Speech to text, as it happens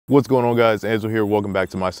What's going on, guys? Angelo here. Welcome back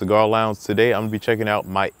to my cigar lounge. Today I'm gonna be checking out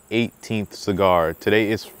my 18th cigar.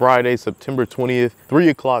 Today is Friday, September 20th, 3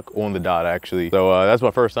 o'clock on the dot actually. So that's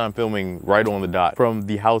my first time filming right on the dot from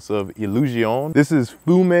the house of Illusione. This is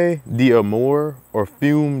Fume d'Amore or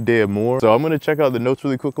Fume d'Amore. So I'm gonna check out the notes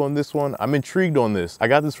really quick on this one. I'm intrigued on this. I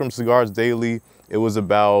got this from Cigars Daily. It was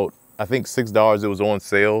about, I think $6. It was on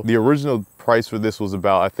sale. The original price for this was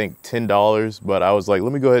about, I think, $10, but I was like,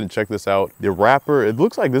 let me go ahead and check this out. The wrapper, it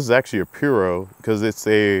looks like this is actually a Puro because it's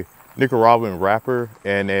a Nicaraguan wrapper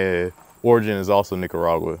and origin is also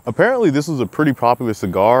Nicaragua. Apparently this was a pretty popular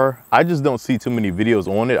cigar. I just don't see too many videos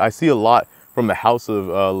on it. I see a lot from the house of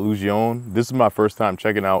Illusione. This is my first time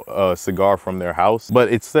checking out a cigar from their house,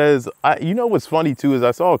 but it says, you know what's funny too is I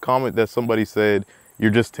saw a comment that somebody said, you're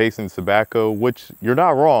just tasting tobacco, which you're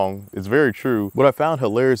not wrong. It's very true. What I found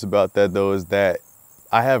hilarious about that though is that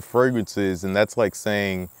I have fragrances and that's like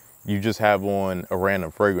saying you just have on a random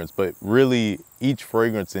fragrance, but really each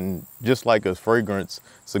fragrance, and just like a fragrance,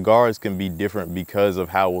 cigars can be different because of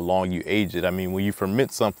how long you age it. I mean, when you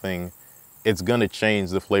ferment something, it's gonna change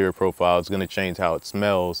the flavor profile. It's gonna change how it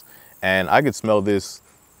smells. And I could smell this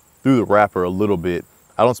through the wrapper a little bit.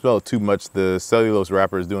 I don't smell it too much. The cellulose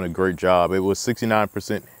wrapper is doing a great job. It was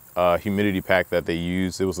 69% humidity pack that they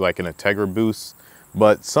used. It was like an Integra Boost.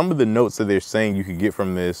 But some of the notes that they're saying you could get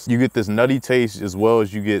from this, you get this nutty taste as well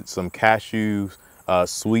as you get some cashew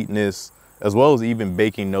sweetness, as well as even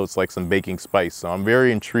baking notes like some baking spice. So I'm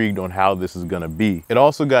very intrigued on how this is gonna be. It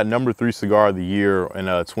also got #3 cigar of the year in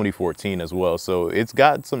 2014 as well. So it's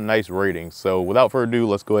got some nice ratings. So without further ado,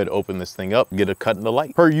 let's go ahead and open this thing up, get a cut in the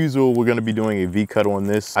light. Per usual, we're gonna be doing a V cut on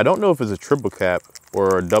this. I don't know if it's a triple cap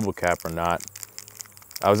or a double cap or not.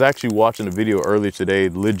 I was actually watching a video earlier today,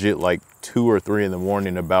 legit like 2 or 3 in the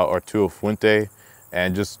morning, about Arturo Fuente,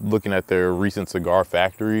 and just looking at their recent cigar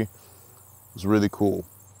factory. It was really cool.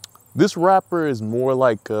 This wrapper is more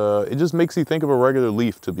like, it just makes you think of a regular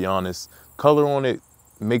leaf, to be honest. Color on it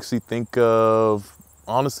makes you think of,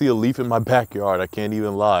 honestly, a leaf in my backyard. I can't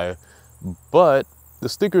even lie. But the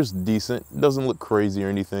sticker's decent. It doesn't look crazy or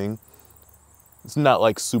anything. It's not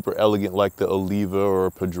like super elegant like the Oliva or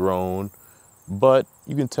Padron. But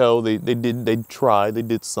you can tell they tried, they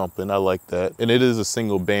did something. I like that. And it is a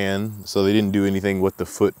single band, so they didn't do anything with the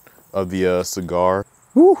foot of the cigar.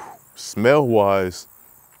 Whew, smell-wise,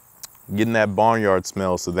 getting that barnyard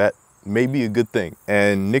smell, so that may be a good thing.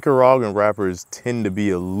 And Nicaraguan wrappers tend to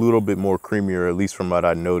be a little bit more creamier, at least from what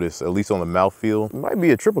I noticed, at least on the mouthfeel. It might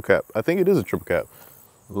be a triple cap. I think it is a triple cap.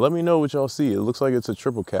 Let me know what y'all see. It looks like it's a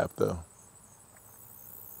triple cap though.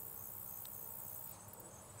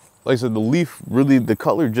 Like I said, the leaf, really, the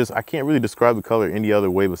color just, I can't really describe the color any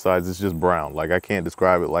other way besides it's just brown. Like I can't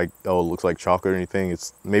describe it like, oh, it looks like chocolate or anything.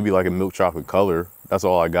 It's maybe like a milk chocolate color. That's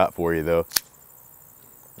all I got for you though.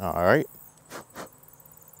 All right.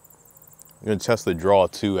 I'm gonna test the draw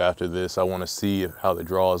too after this. I wanna see how the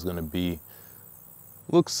draw is gonna be.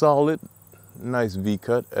 Looks solid. Nice V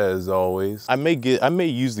cut as always. I may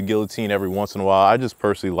use the guillotine every once in a while. I just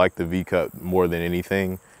personally like the V cut more than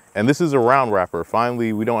anything. And this is a round wrapper.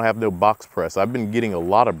 Finally, we don't have no box press. I've been getting a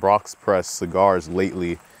lot of box press cigars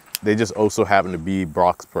lately. They just also happen to be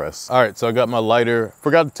box press. All right, so I got my lighter.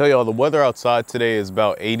 Forgot to tell y'all, the weather outside today is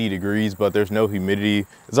about 80 degrees, but there's no humidity.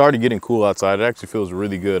 It's already getting cool outside. It actually feels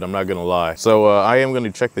really good, I'm not gonna lie. So I am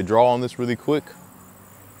gonna check the draw on this really quick.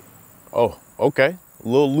 Oh, okay. A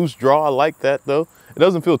little loose draw, I like that though. It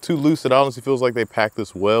doesn't feel too loose. It honestly feels like they packed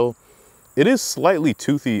this well. It is slightly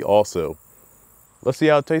toothy also. Let's see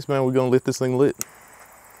how it tastes, man. We're gonna let this thing lit.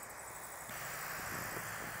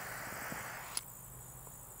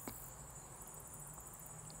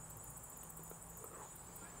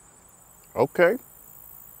 Okay,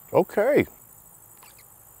 okay.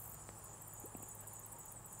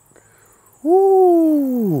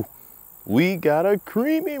 Woo, we got a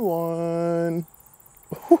creamy one.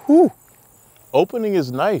 Woo-hoo. Opening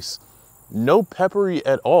is nice. No peppery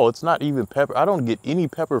at all. It's not even pepper. I don't get any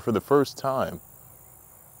pepper for the first time.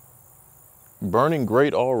 Burning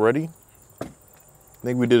great already. I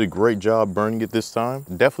think we did a great job burning it this time.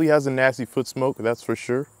 Definitely has a nasty foot smoke, that's for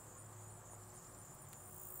sure.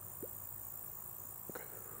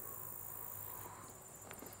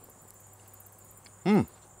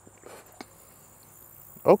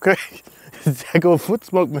 Okay, I go foot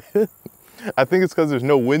smoke, man. I think it's because there's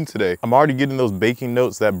no wind today. I'm already getting those baking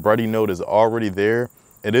notes. That bready note is already there.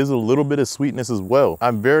 It is a little bit of sweetness as well.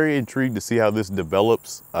 I'm very intrigued to see how this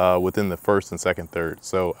develops within the first and second third.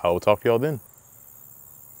 So I will talk to y'all then.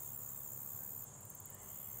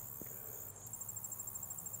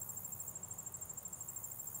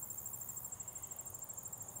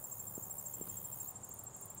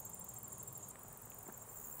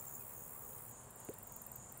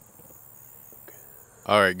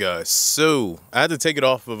 All right, guys. So I had to take it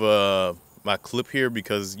off of my clip here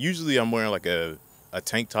because usually I'm wearing like a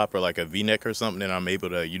tank top or like a V-neck or something, and I'm able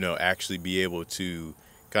to, you know, actually be able to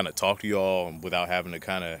kind of talk to y'all without having to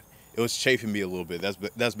kind of, it was chafing me a little bit.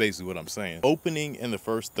 That's basically what I'm saying. Opening in the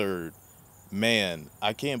first third, man,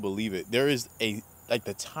 I can't believe it. There is like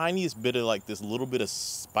the tiniest bit of like this little bit of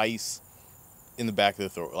spice in the back of the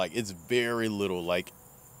throat. Like it's very little, like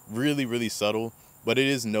really, really subtle, but it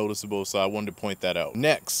is noticeable, so I wanted to point that out.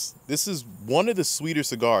 Next, this is one of the sweeter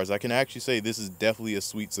cigars. I can actually say this is definitely a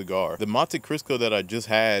sweet cigar. The Monte Cristo that I just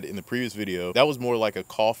had in the previous video, that was more like a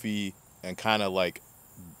coffee and kind of like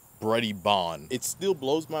bready bond. It still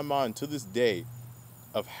blows my mind to this day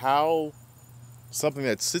of how something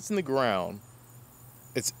that sits in the ground,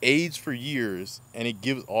 it's aged for years, and it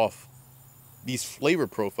gives off these flavor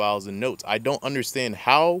profiles and notes. I don't understand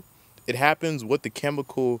how it happens, what the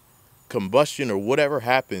chemical combustion or whatever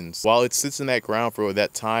happens while it sits in that ground for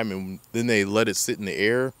that time, and then they let it sit in the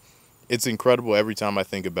air. It's incredible every time I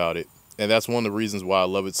think about it, and that's one of the reasons why I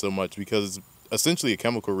love it so much, because it's essentially a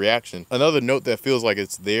chemical reaction. Another note that feels like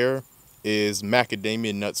it's there is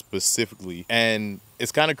macadamia nuts specifically, and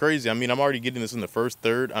it's kind of crazy. I mean, I'm already getting this in the first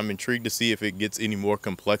third. I'm intrigued to see if it gets any more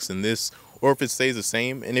complex than this or if it stays the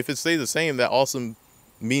same. And if it stays the same, that also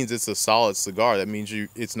means it's a solid cigar. That means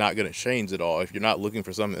it's not going to change at all. If you're not looking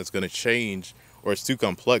for something that's going to change or it's too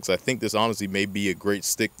complex, I think this honestly may be a great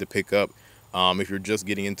stick to pick up. If you're just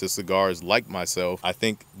getting into cigars like myself, I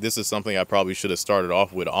think this is something I probably should have started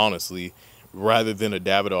off with, honestly, rather than a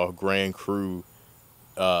Davidoff Grand Cru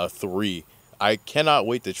 3. I cannot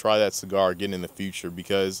wait to try that cigar again in the future,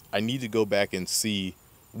 because I need to go back and see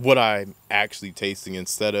what I'm actually tasting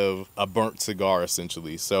instead of a burnt cigar,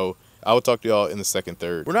 essentially. So I will talk to y'all in the second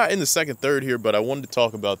third. We're not in the second third here, but I wanted to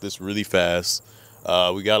talk about this really fast.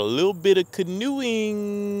 We got a little bit of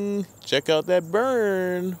canoeing. Check out that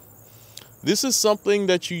burn. This is something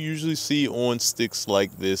that you usually see on sticks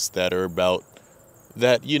like this that are about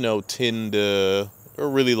that, you know, 10 to, or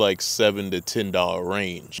really like $7 to $10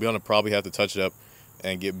 range. We're gonna probably have to touch it up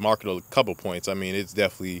and get marketed a couple points. I mean, it's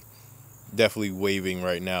definitely waving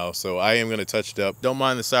right now, so I am gonna touch it up. Don't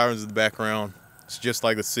mind the sirens in the background. It's just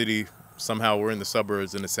like the city. Somehow we're in the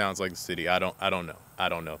suburbs and it sounds like the city. I don't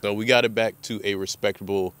know. So we got it back to a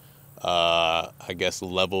respectable, I guess,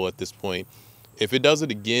 level at this point. If it does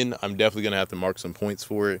it again, I'm definitely gonna have to mark some points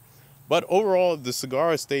for it. But overall, the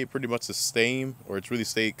cigar has stayed pretty much the same, or it's really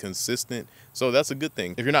stayed consistent. So that's a good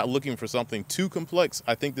thing. If you're not looking for something too complex,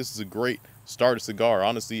 I think this is a great starter cigar.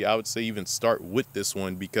 Honestly, I would say even start with this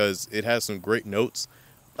one because it has some great notes.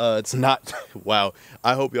 It's not, wow,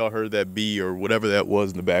 I hope y'all heard that bee or whatever that was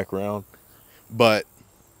in the background. But,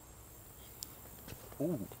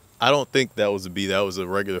 ooh, I don't think that was a bee. That was a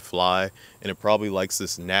regular fly, and it probably likes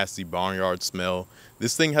this nasty barnyard smell.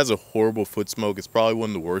 This thing has a horrible foot smoke. It's probably one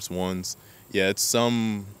of the worst ones. Yeah, it's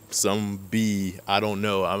some bee. I don't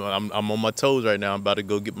know. I'm on my toes right now. I'm about to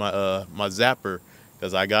go get my my zapper,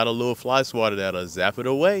 because I got a little fly swatter that'll zap it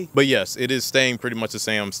away. But yes, it is staying pretty much the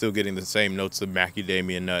same. I'm still getting the same notes of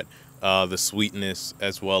macadamia nut, the sweetness,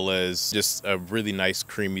 as well as just a really nice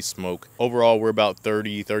creamy smoke. Overall, we're about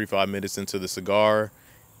 35 minutes into the cigar,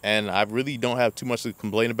 and I really don't have too much to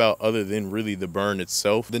complain about other than really the burn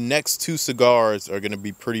itself. The next two cigars are gonna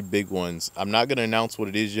be pretty big ones. I'm not gonna announce what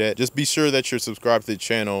it is yet. Just be sure that you're subscribed to the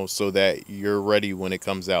channel so that you're ready when it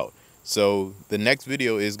comes out. So the next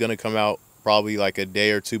video is gonna come out probably like a day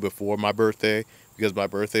or two before my birthday, because my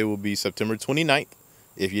birthday will be September 29th.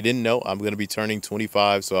 If you didn't know, I'm gonna be turning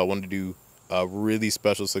 25, so I wanted to do a really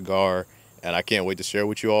special cigar, and I can't wait to share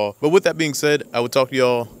with you all. But with that being said, I will talk to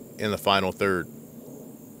y'all in the final third.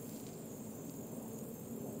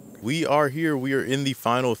 We are here. We are in the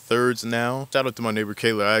final thirds now. Shout out to my neighbor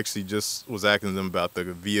Kayla. I actually just was asking them about the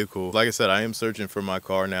vehicle. Like I said, I am searching for my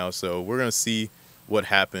car now, so we're gonna see what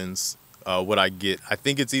happens, what I get. I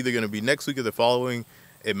think it's either gonna be next week or the following.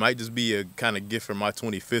 It might just be a kind of gift for my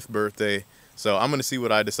 25th birthday. So I'm gonna see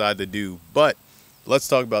what I decide to do. But let's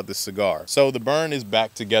talk about this cigar. So the burn is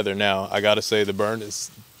back together now. I gotta say, the burn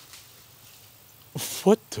is,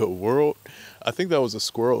 what the world? I think that was a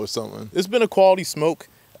squirrel or something. It's been a quality smoke.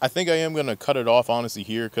 I think I am gonna cut it off honestly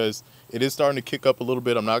here, because it is starting to kick up a little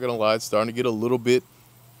bit. I'm not gonna lie, it's starting to get a little bit,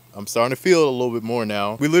 I'm starting to feel it a little bit more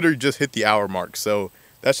now. We literally just hit the hour mark, so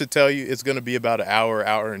that should tell you it's gonna be about an hour,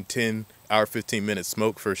 hour and 10, hour 15 minute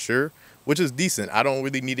smoke for sure, which is decent. I don't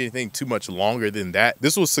really need anything too much longer than that.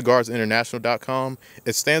 This was cigarsinternational.com.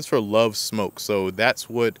 It stands for Love Smoke, so that's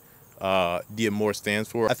what the Amor stands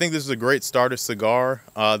for. I think this is a great starter cigar.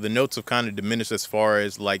 The notes have kind of diminished as far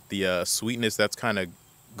as like the sweetness. That's kind of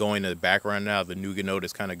going to the background now. The nougat note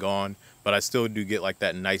is kind of gone, but I still do get like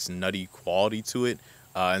that nice nutty quality to it,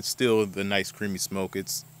 and still the nice creamy smoke.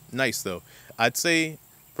 It's nice though. I'd say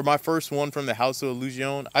for my first one from the house of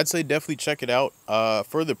Illusione, I'd say definitely check it out.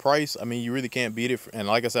 For the price, I mean, you really can't beat it. And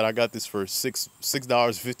like I said, I got this for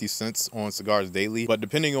 $6.50 on Cigars Daily. But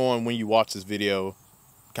depending on when you watch this video,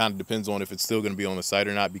 kind of depends on if it's still going to be on the site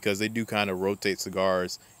or not, because they do kind of rotate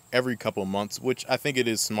cigars every couple of months, which I think it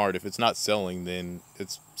is smart. If it's not selling, then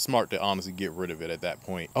it's smart to honestly get rid of it at that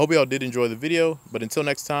point. I hope y'all did enjoy the video, but until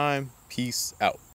next time, peace out.